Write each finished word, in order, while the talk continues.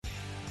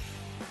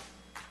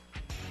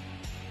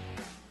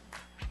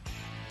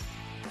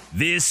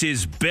This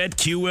is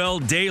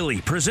BetQL Daily,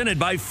 presented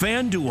by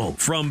FanDuel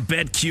from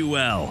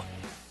BetQL.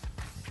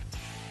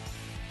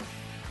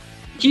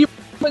 Keep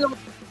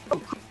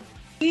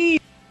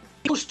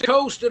coast to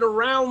coast and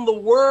around the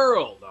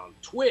world on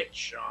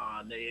Twitch,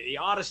 on the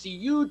Odyssey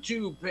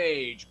YouTube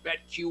page,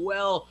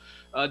 BetQL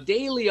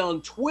Daily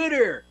on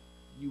Twitter.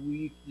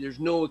 There's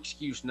no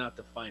excuse not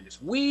to find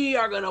us. We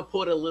are going to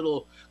put a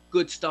little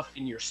good stuff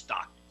in your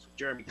stock. So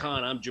Jeremy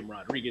Kahn, I'm Jim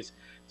Rodriguez,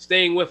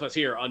 staying with us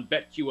here on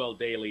BetQL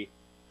Daily.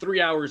 3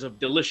 hours of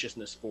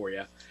deliciousness for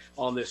you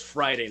on this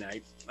Friday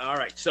night. All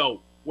right,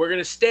 so we're going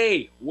to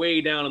stay way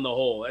down in the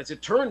hole. As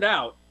it turned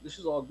out, this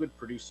is all good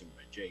producing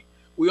by Jay.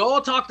 We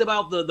all talked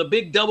about the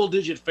big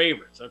double-digit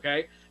favorites,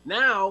 okay?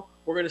 Now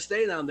we're going to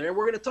stay down there.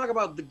 We're going to talk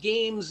about the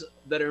games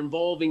that are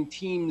involving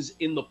teams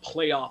in the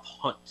playoff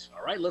hunt.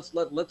 All right, let's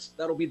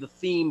that'll be the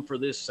theme for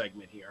this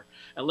segment here.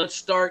 And let's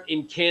start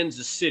in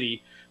Kansas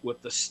City with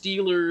the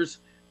Steelers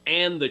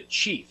and the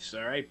Chiefs.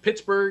 All right,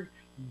 Pittsburgh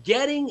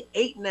getting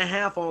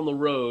 8.5 on the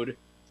road.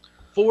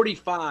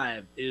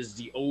 45 is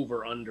the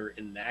over/under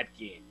in that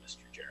game, Mr.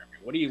 Jeremy.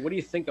 What do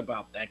you think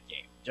about that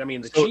game? I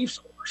mean, the Chiefs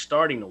are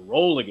starting to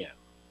roll again.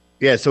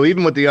 Yeah, so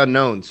even with the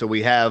unknown, so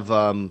we have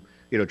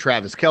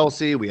Travis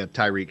Kelce, we have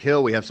Tyreek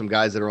Hill, we have some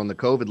guys that are on the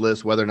COVID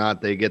list, whether or not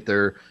they get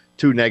their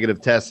 2 negative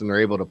tests and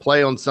they're able to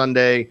play on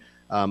Sunday.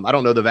 I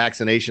don't know the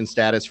vaccination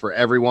status for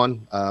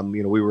everyone.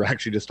 We were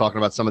actually just talking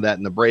about some of that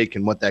in the break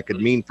and what that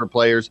could mean for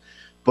players.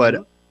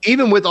 But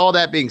even with all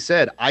that being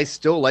said, I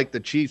still like the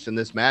Chiefs in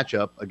this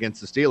matchup against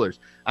the Steelers.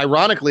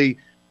 Ironically,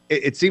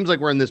 it seems like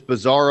we're in this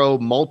bizarro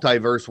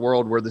multiverse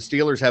world where the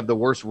Steelers have the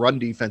worst run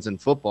defense in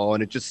football,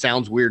 and it just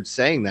sounds weird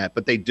saying that,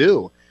 but they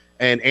do.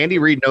 And Andy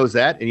Reid knows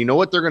that, and you know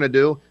what they're going to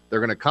do? They're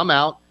going to come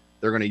out,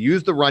 they're going to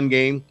use the run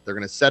game, they're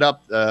going to set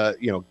up,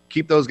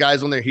 keep those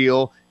guys on their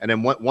heel, and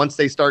then once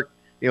they start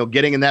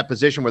getting in that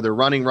position where they're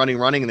running,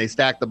 and they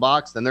stack the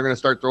box, then they're going to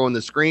start throwing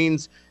the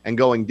screens and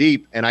going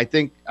deep. And I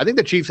think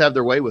the Chiefs have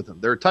their way with them.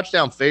 They're a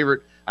touchdown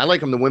favorite. I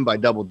like them to win by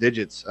double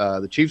digits.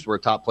 The Chiefs were a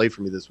top play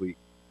for me this week.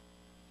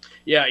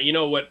 Yeah, you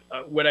know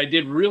what I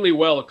did really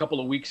well a couple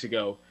of weeks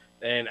ago,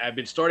 and I've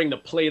been starting to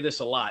play this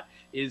a lot,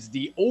 is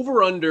the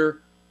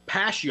over/under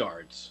pass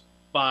yards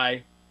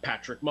by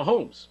Patrick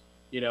Mahomes.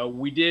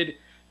 We did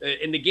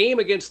in the game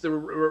against the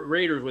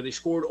Raiders where they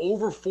scored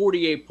over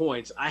 48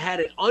 points. I had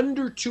it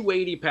under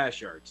 280 pass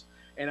yards.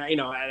 And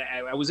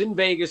I was in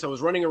Vegas, I was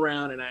running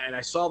around, and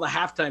I saw the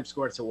halftime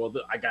score. I said, well,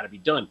 I got to be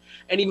done.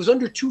 And he was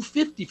under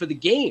 250 for the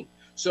game.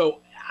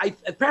 So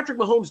Patrick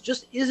Mahomes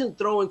just isn't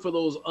throwing for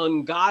those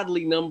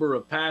ungodly number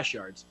of pass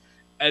yards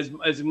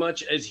as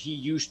much as he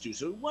used to.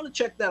 So we want to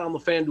check that on the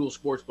FanDuel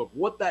Sportsbook,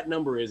 what that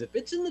number is. If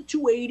it's in the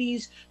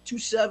 280s,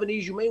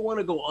 270s, you may want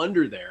to go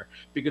under there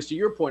because, to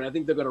your point, I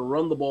think they're going to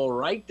run the ball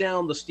right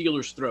down the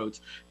Steelers'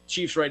 throats.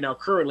 Chiefs right now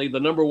currently the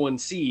number 1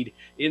 seed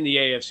in the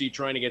AFC,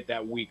 trying to get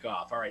that week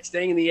off. All right,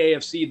 staying in the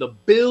AFC, the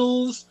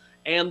Bills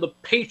and the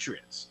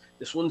Patriots.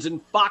 This one's in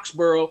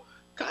Foxborough.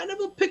 Kind of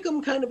a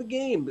pick'em kind of a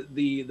game.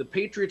 The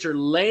Patriots are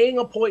laying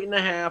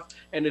 1.5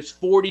 and it's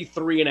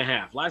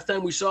 43.5. Last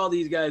time we saw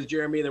these guys,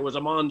 Jeremy, there was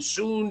a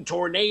monsoon,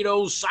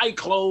 tornado,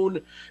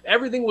 cyclone.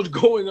 Everything was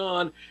going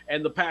on,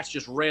 and the Pats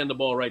just ran the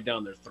ball right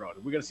down their throat.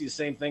 Are we going to see the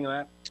same thing of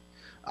that?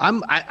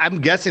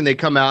 I'm guessing they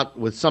come out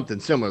with something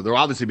similar. There'll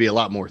obviously be a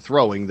lot more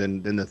throwing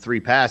than the 3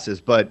 passes.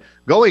 But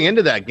going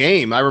into that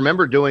game, I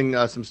remember doing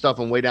some stuff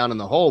on Way Down in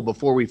the Hole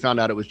before we found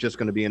out it was just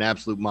going to be an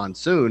absolute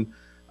monsoon.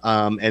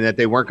 And that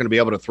they weren't going to be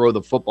able to throw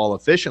the football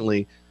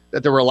efficiently,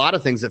 that there were a lot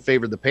of things that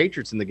favored the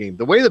Patriots in the game.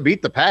 The way to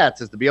beat the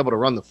Pats is to be able to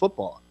run the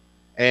football.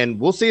 And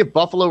we'll see if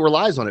Buffalo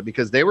relies on it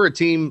because they were a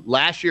team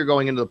last year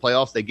going into the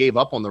playoffs. They gave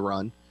up on the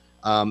run.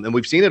 And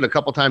we've seen it a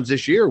couple times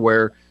this year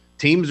where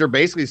teams are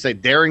basically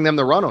daring them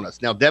to run on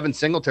us. Now, Devin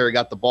Singletary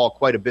got the ball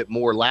quite a bit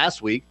more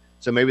last week,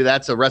 so maybe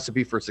that's a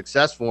recipe for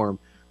success for him.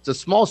 It's a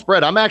small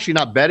spread. I'm actually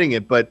not betting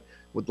it, but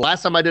with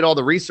last time I did all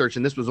the research,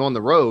 and this was on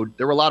the road,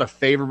 there were a lot of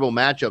favorable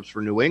matchups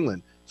for New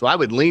England. So I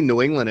would lean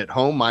New England at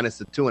home minus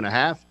the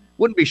 2.5.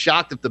 Wouldn't be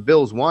shocked if the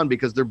Bills won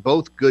because they're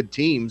both good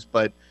teams.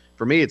 But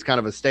for me, it's kind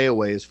of a stay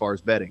away as far as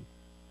betting.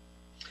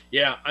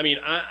 Yeah, I mean,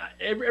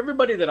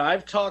 everybody that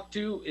I've talked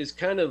to is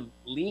kind of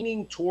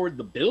leaning toward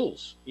the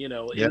Bills,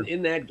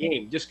 in that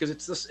game, just because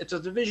it's a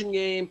division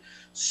game,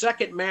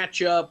 second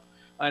matchup,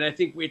 and I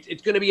think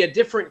it's going to be a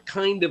different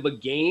kind of a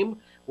game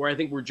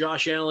where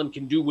Josh Allen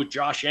can do what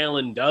Josh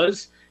Allen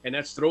does, and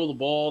that's throw the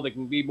ball. They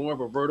can be more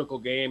of a vertical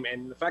game,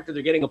 and the fact that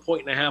they're getting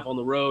 1.5 on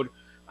the road,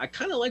 I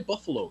kind of like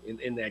Buffalo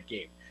in that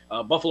game.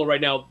 Buffalo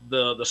right now,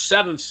 the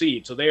 7th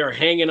seed, so they are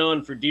hanging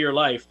on for dear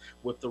life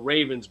with the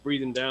Ravens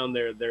breathing down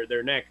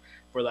their neck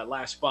for that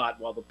last spot,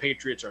 while the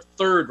Patriots are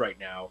 3rd right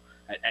now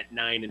at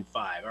 9-5.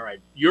 All right,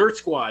 your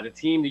squad, a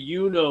team that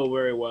you know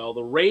very well,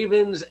 the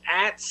Ravens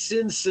at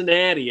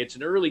Cincinnati. It's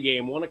an early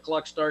game, 1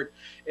 o'clock start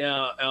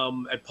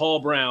at Paul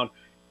Brown.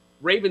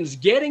 Ravens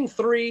getting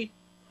 3,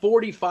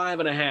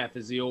 45.5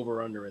 is the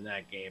over-under in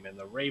that game, and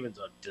the Ravens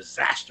are a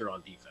disaster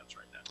on defense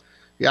right now.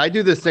 Yeah, I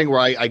do this thing where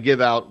I give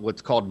out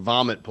what's called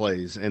vomit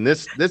plays, and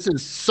this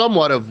is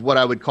somewhat of what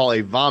I would call a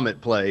vomit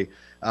play.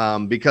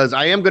 because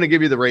I am going to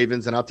give you the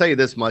Ravens, and I'll tell you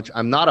this much: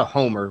 I'm not a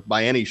homer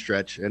by any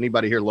stretch.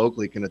 Anybody here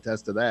locally can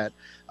attest to that.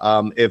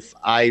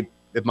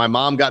 If my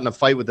mom got in a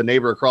fight with the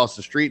neighbor across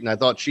the street and I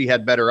thought she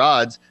had better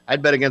odds,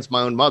 I'd bet against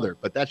my own mother.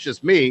 But that's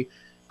just me.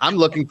 I'm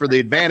looking for the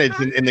advantage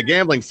in the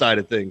gambling side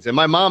of things, and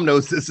my mom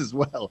knows this as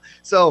well.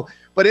 So,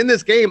 but in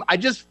this game, I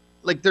just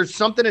like there's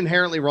something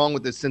inherently wrong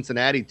with this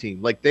Cincinnati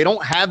team. Like they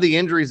don't have the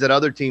injuries that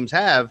other teams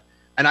have.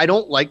 And I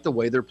don't like the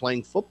way they're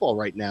playing football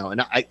right now.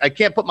 And I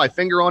can't put my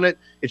finger on it.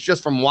 It's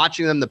just from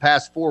watching them the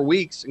past 4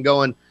 weeks and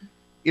going,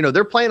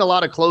 they're playing a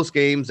lot of close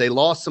games. They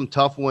lost some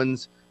tough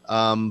ones.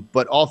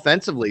 But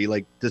offensively,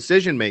 like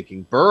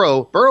decision-making,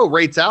 Burrow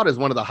rates out as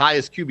one of the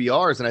highest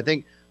QBRs. And I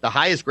think the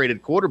highest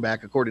graded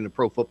quarterback, according to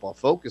Pro Football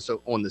Focus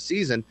on the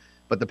season.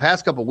 But the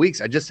past couple of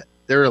weeks,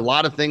 there are a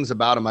lot of things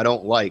about him I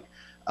don't like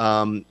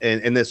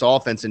in this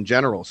offense in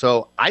general.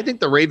 So I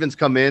think the Ravens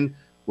come in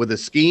with a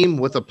scheme,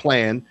 with a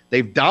plan.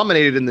 They've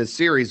dominated in this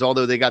series,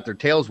 although they got their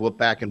tails whooped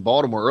back in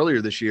Baltimore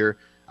earlier this year.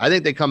 I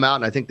think they come out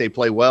and I think they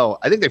play well.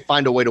 I think they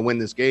find a way to win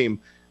this game.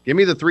 Give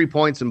me the 3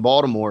 points in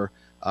Baltimore.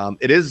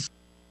 It is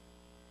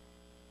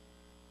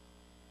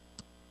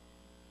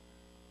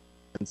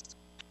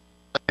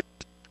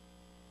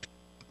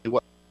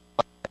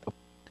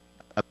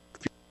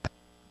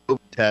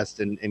test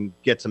and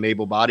get some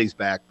able bodies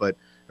back, but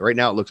right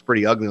now it looks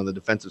pretty ugly on the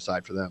defensive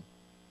side for them.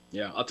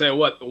 Yeah, I'll tell you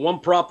what, the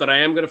one prop that I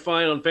am going to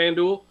find on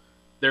FanDuel,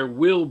 there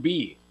will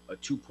be a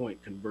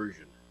 2-point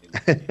conversion.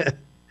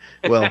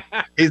 Well,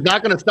 he's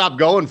not going to stop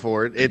going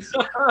for it. It's,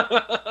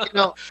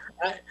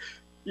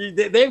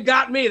 they've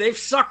got me. They've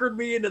suckered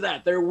me into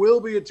that. There will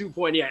be a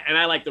 2-point. Yeah, and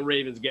I like the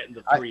Ravens getting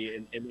the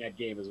 3 in that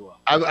game as well.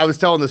 I was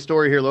telling the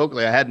story here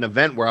locally. I had an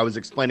event where I was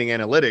explaining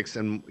analytics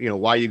and,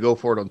 why you go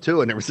for it on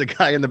 2. And there was a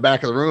guy in the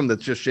back of the room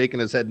that's just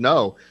shaking his head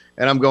no.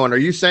 And I'm going, are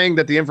you saying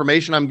that the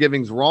information I'm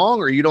giving is wrong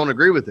or you don't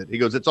agree with it? He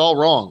goes, it's all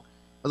wrong.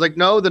 I was like,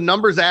 no, the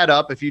numbers add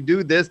up. If you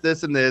do this,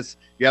 this, and this,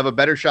 you have a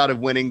better shot of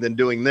winning than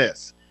doing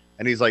this.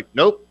 And he's like,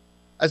 nope.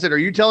 I said, are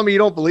you telling me you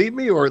don't believe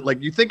me? Or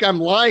like, you think I'm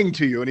lying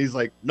to you? And he's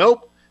like,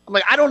 nope. I'm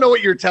like, I don't know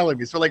what you're telling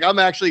me. So like, I'm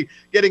actually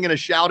getting in a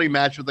shouting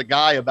match with a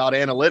guy about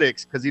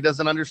analytics because he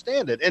doesn't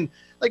understand it. And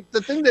like,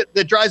 the thing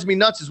that drives me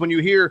nuts is when you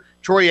hear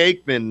Troy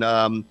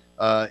Aikman,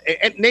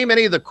 and name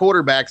any of the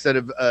quarterbacks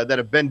that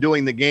have been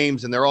doing the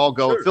games and they're all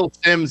going, sure. Phil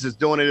Simms is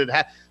doing it.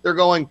 They're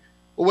going,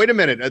 well, wait a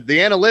minute. The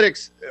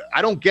analytics,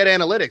 I don't get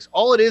analytics.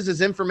 All it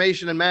is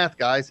information and math,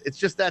 guys. It's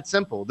just that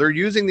simple. They're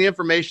using the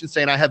information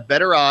saying I have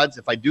better odds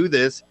if I do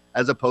this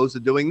as opposed to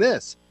doing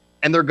this.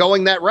 And they're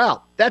going that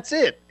route. That's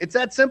it. It's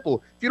that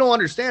simple. If you don't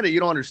understand it,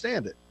 you don't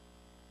understand it.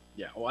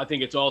 Yeah. Well, I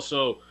think it's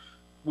also,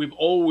 we've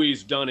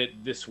always done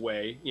it this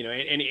way.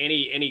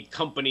 Any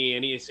company,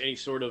 any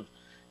sort of,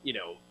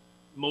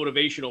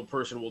 motivational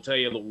person will tell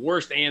you the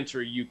worst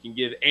answer you can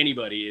give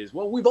anybody is,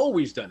 well, we've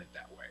always done it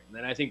that way. And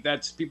then I think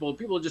that's people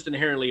are just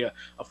inherently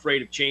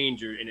afraid of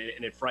change, and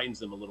it frightens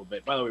them a little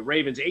bit. By the way,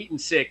 Ravens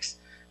 8-6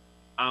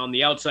 on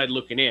the outside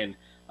looking in.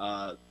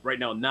 Right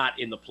now, not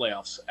in the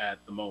playoffs at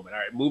the moment.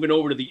 All right, moving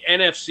over to the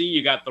NFC,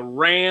 you got the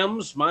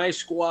Rams, my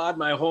squad,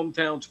 my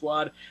hometown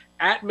squad,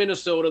 at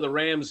Minnesota. The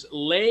Rams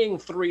laying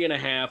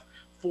 3.5,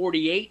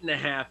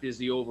 48.5 is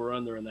the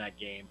over/under in that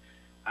game.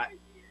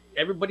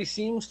 Everybody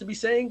seems to be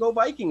saying go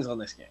Vikings on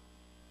this game.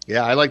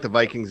 Yeah, I like the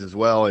Vikings as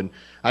well. And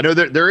I know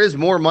that there is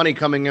more money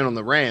coming in on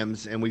the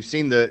Rams, and we've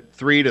seen the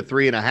 3 to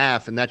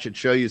 3.5, and that should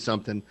show you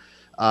something.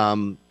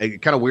 Kind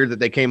of weird that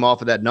they came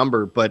off of that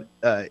number. But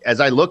as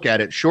I look at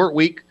it, short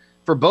week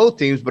for both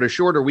teams, but a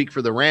shorter week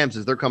for the Rams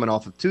as they're coming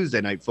off of Tuesday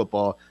Night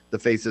Football to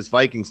face this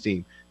Vikings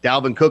team.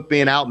 Dalvin Cook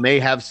being out may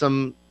have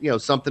some,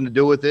 something to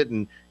do with it,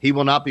 and he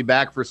will not be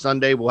back for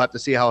Sunday. We'll have to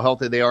see how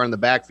healthy they are in the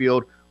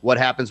backfield. What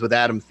happens with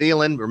Adam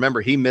Thielen? Remember,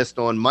 he missed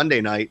on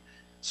Monday night.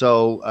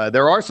 So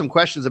there are some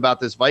questions about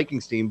this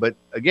Vikings team. But,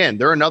 again,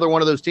 they're another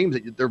one of those teams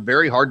that they're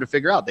very hard to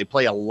figure out. They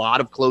play a lot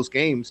of close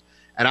games,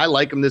 and I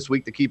like them this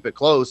week to keep it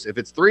close. If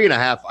it's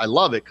 3.5, I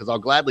love it because I'll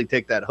gladly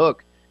take that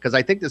hook because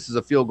I think this is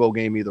a field goal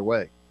game either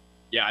way.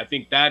 Yeah, I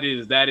think that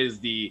is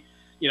the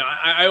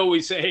I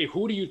always say, hey,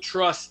 who do you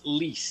trust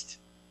least?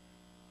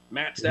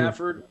 Matt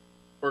Stafford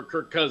or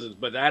Kirk Cousins?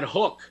 But that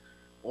hook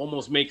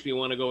almost makes me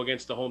want to go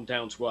against the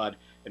hometown squad.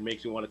 It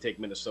makes me want to take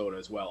Minnesota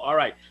as well. All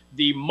right,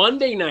 the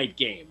Monday night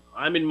game.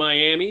 I'm in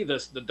Miami.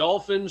 The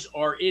Dolphins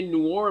are in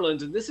New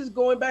Orleans. And this is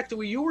going back to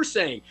what you were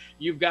saying.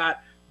 You've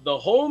got the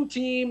home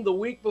team the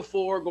week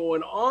before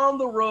going on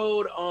the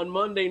road on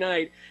Monday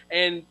night.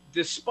 And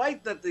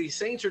despite that the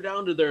Saints are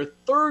down to their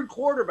third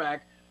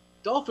quarterback,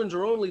 Dolphins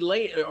are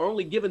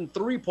only given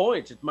 3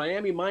 points. It's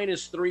Miami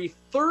 -3,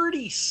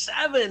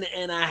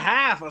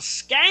 37.5, a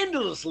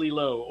scandalously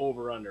low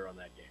over-under on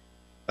that game.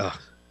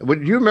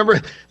 Would you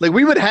remember, like,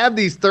 we would have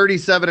these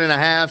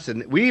 37.5s,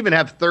 and we even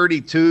have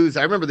 32s.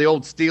 I remember the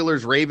old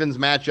Steelers-Ravens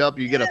matchup.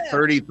 You get a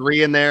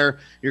 33 in there.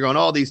 You're going,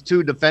 oh, these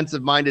two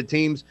defensive-minded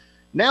teams.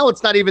 Now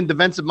it's not even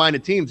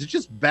defensive-minded teams. It's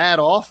just bad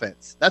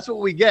offense. That's what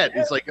we get.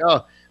 It's like,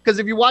 oh, because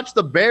if you watch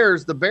the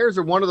Bears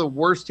are one of the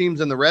worst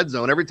teams in the red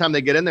zone. Every time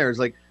they get in there, it's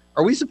like,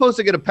 are we supposed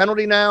to get a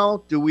penalty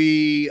now? Do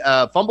we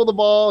fumble the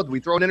ball? Do we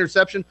throw an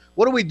interception?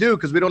 What do we do?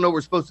 Because we don't know what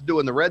we're supposed to do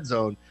in the red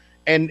zone.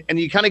 And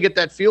you kind of get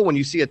that feel when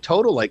you see a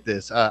total like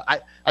this. I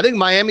think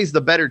Miami's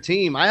the better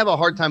team. I have a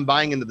hard time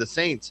buying into the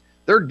Saints.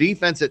 Their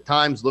defense at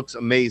times looks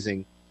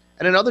amazing.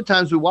 And then other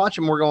times we watch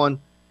them, we're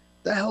going,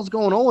 the hell's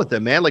going on with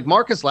them, man? Like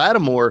Marcus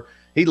Lattimore,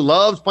 he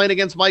loves playing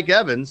against Mike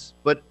Evans,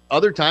 but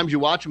other times you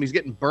watch him, he's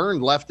getting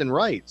burned left and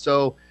right.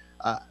 So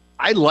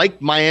I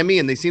like Miami,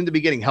 and they seem to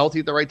be getting healthy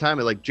at the right time.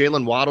 Like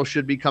Jalen Waddle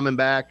should be coming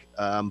back,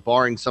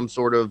 barring some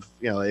sort of,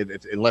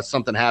 unless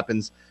something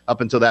happens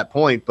up until that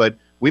point. But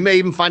we may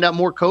even find out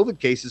more COVID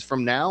cases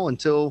from now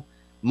until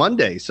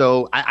Monday.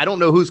 So I don't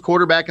know who's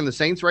quarterback in the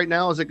Saints right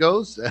now as it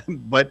goes,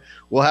 but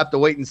we'll have to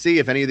wait and see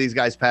if any of these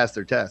guys pass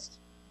their tests.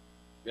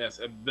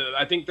 Yes,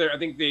 I think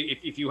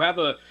if you have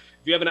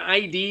an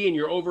ID and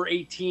you're over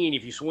 18,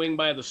 if you swing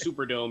by the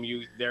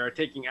Superdome, they're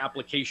taking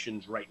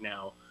applications right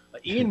now.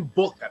 Ian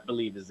Book, I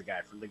believe, is the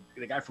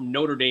guy from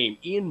Notre Dame.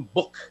 Ian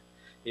Book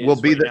will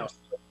be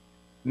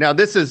now.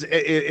 This is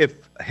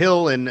if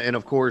Hill and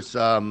of course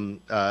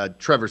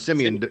Trevor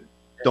Siemian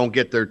don't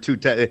get their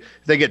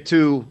if they get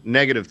 2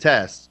 negative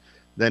tests,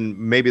 then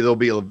maybe they'll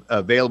be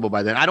available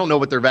by then. I don't know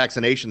what their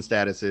vaccination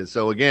status is.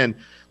 So again,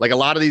 like a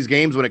lot of these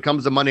games, when it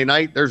comes to Monday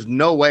night, there's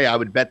no way I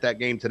would bet that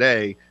game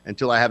today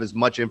until I have as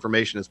much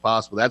information as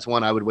possible. That's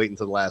one I would wait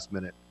until the last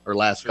minute or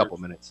last couple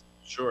minutes.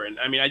 Sure. And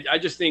I mean, I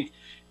just think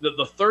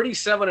the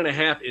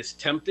 37.5 is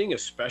tempting,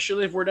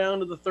 especially if we're down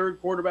to the third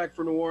quarterback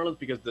for New Orleans,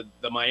 because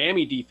the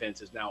Miami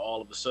defense is now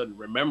all of a sudden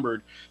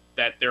remembered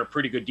that they're a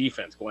pretty good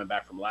defense going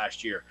back from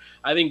last year.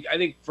 I think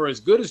for as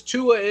good as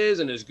Tua is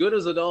and as good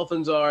as the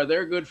Dolphins are,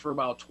 they're good for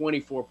about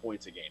 24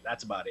 points a game.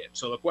 That's about it.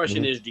 So the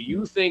question is, do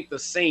you think the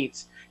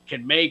Saints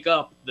can make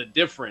up the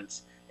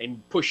difference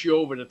and push you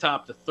over the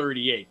top to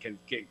 38?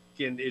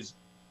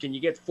 Can you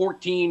get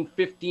 14,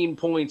 15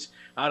 points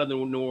out of the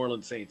New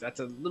Orleans Saints? That's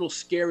a little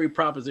scary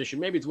proposition.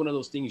 Maybe it's one of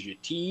those things you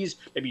tease.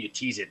 Maybe you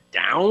tease it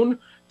down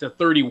to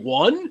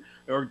 31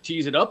 or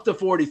tease it up to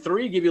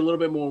 43, give you a little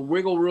bit more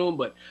wiggle room.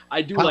 But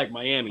I do like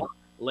Miami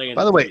laying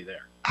by the way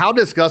there. How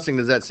disgusting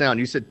does that sound?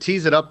 You said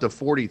tease it up to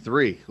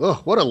 43.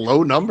 Oh, what a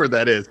low number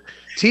that is.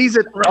 Tease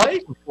it up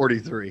to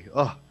 43.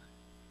 Oh,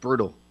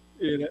 brutal.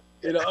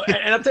 And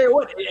I'll tell you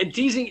what, and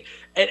teasing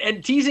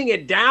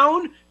it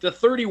down to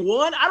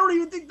 31, I don't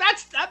even think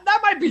that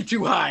might be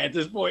too high at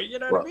this point. You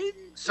know what I mean?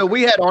 So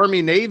we had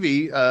Army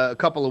Navy a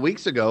couple of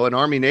weeks ago, and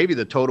Army Navy,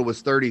 the total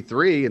was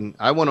 33, and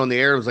I went on the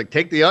air and was like,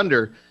 take the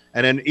under.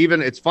 And then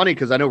even it's funny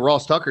because I know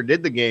Ross Tucker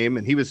did the game,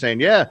 and he was saying,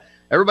 yeah,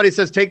 everybody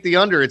says take the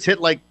under. It's hit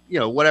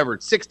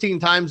 16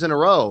 times in a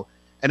row.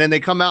 And then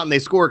they come out and they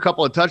score a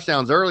couple of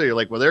touchdowns earlier.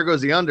 Like, well, there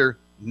goes the under.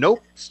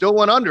 Nope, still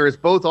went under. It's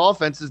both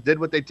offenses did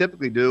what they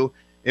typically do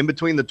in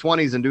between the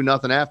 20s and do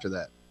nothing after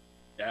that.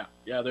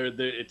 Yeah,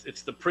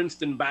 it's the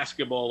Princeton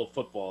basketball of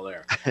football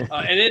there.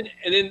 And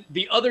then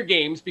the other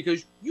games,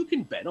 because you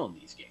can bet on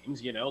these games.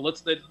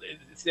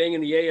 Staying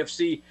in the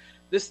AFC.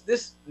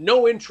 This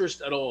no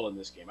interest at all in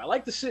this game. I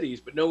like the cities,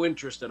 but no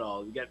interest at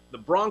all. You got the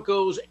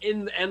Broncos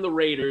and the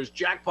Raiders,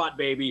 jackpot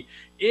baby,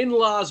 in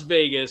Las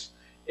Vegas.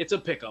 It's a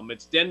pick'em.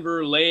 It's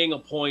Denver laying a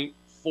point,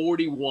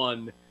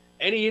 41.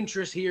 Any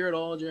interest here at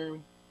all,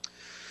 Jeremy?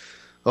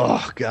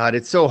 Oh, God,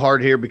 it's so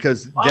hard here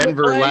because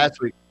Denver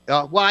last week.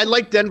 I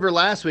liked Denver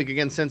last week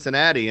against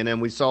Cincinnati, and then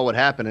we saw what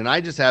happened. And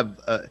I just have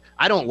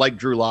I don't like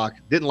Drew Lock.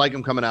 Didn't like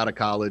him coming out of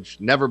college.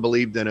 Never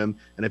believed in him.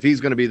 And if he's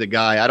going to be the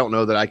guy, I don't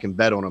know that I can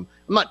bet on him.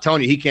 I'm not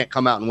telling you he can't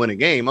come out and win a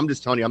game. I'm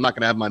just telling you I'm not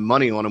going to have my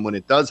money on him when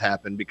it does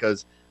happen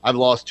because I've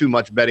lost too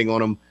much betting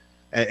on him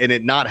and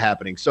it not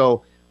happening.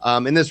 So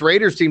in this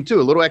Raiders team, too,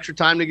 a little extra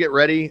time to get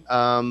ready.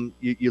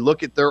 You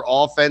look at their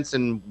offense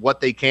and what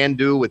they can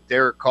do with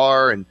Derek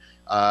Carr and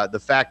the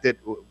fact that,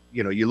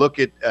 you look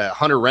at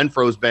Hunter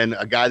Renfro's been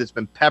a guy that's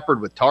been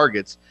peppered with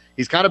targets.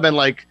 He's kind of been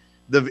like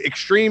the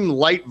extreme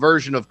light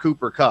version of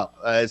Cooper Kupp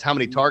is how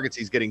many targets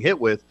he's getting hit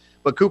with.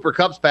 But Cooper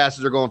Kupp's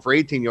passes are going for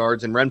 18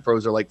 yards and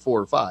Renfro's are like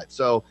 4 or 5.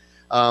 So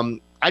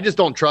I just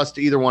don't trust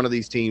either one of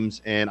these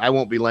teams, and I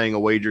won't be laying a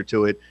wager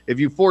to it. If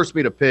you force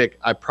me to pick,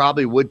 I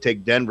probably would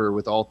take Denver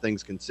with all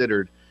things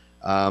considered,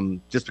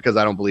 just because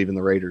I don't believe in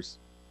the Raiders.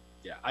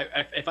 Yeah,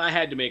 if I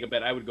had to make a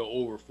bet, I would go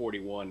over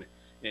 41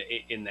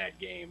 in that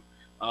game.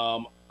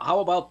 How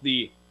about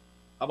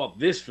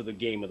this for the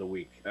game of the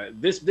week?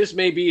 This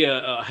may be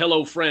a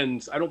Hello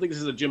Friends. I don't think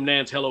this is a Jim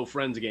Nantz Hello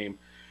Friends game.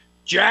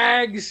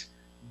 Jags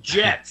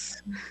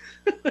Jets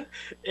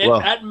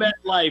at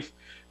MetLife.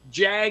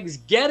 Jags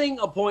getting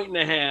a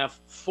 1.5,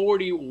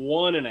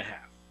 41.5.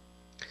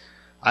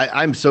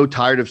 I'm so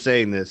tired of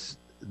saying this.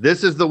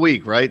 This is the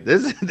week, right?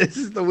 This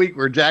is the week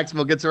where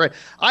Jacksonville gets it right.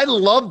 I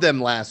loved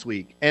them last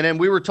week, and then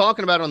we were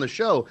talking about it on the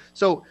show.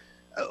 So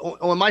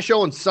on my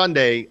show on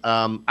Sunday,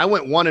 I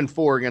went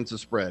 1-4 against the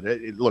spread.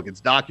 Look,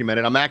 it's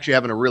documented. I'm actually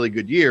having a really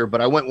good year,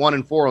 but I went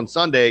 1-4 on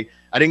Sunday.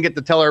 I didn't get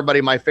to tell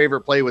everybody my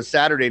favorite play was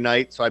Saturday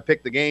night, so I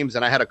picked the games,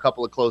 and I had a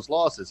couple of close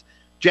losses.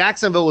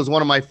 Jacksonville was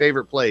one of my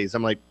favorite plays.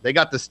 I'm like, they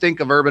got the stink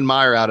of Urban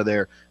Meyer out of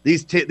there.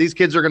 These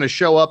kids are going to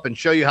show up and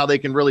show you how they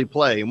can really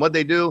play. And what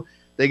they do,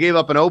 They gave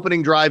up an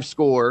opening drive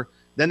score.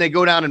 Then they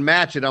go down and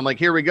match it. I'm like,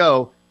 here we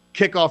go.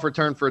 Kickoff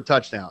return for a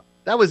touchdown.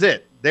 That was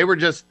it.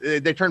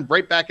 They turned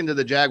right back into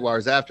the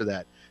Jaguars after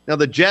that. Now,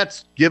 the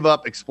Jets give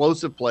up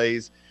explosive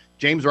plays.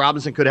 James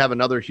Robinson could have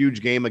another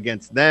huge game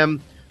against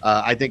them.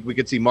 I think we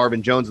could see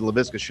Marvin Jones and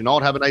Laviska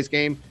Shenault have a nice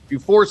game. If you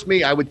force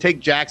me, I would take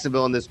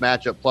Jacksonville in this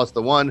matchup plus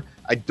the 1.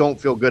 I don't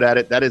feel good at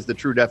it. That is the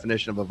true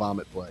definition of a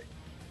vomit play.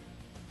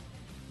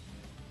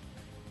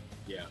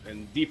 Yeah,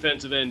 and the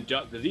defensive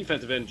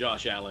end,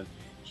 Josh Allen,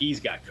 he's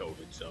got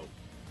COVID, so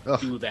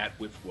do that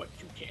with what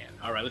you can.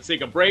 All right, let's take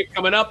a break.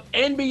 Coming up,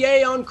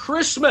 NBA on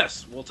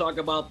Christmas. We'll talk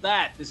about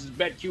that. This is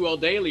BetQL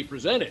Daily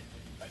presented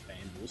by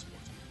FanDuel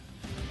Sports.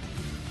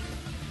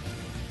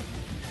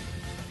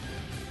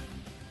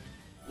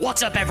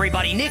 What's up,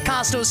 everybody? Nick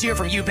Costos here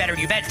from You Better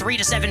You Bet, 3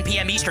 to 7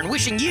 p.m. Eastern,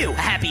 wishing you a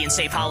happy and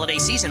safe holiday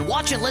season.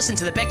 Watch and listen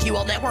to the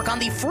BetQL Network on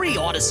the free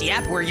Odyssey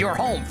app, where you're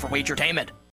home for wagertainment.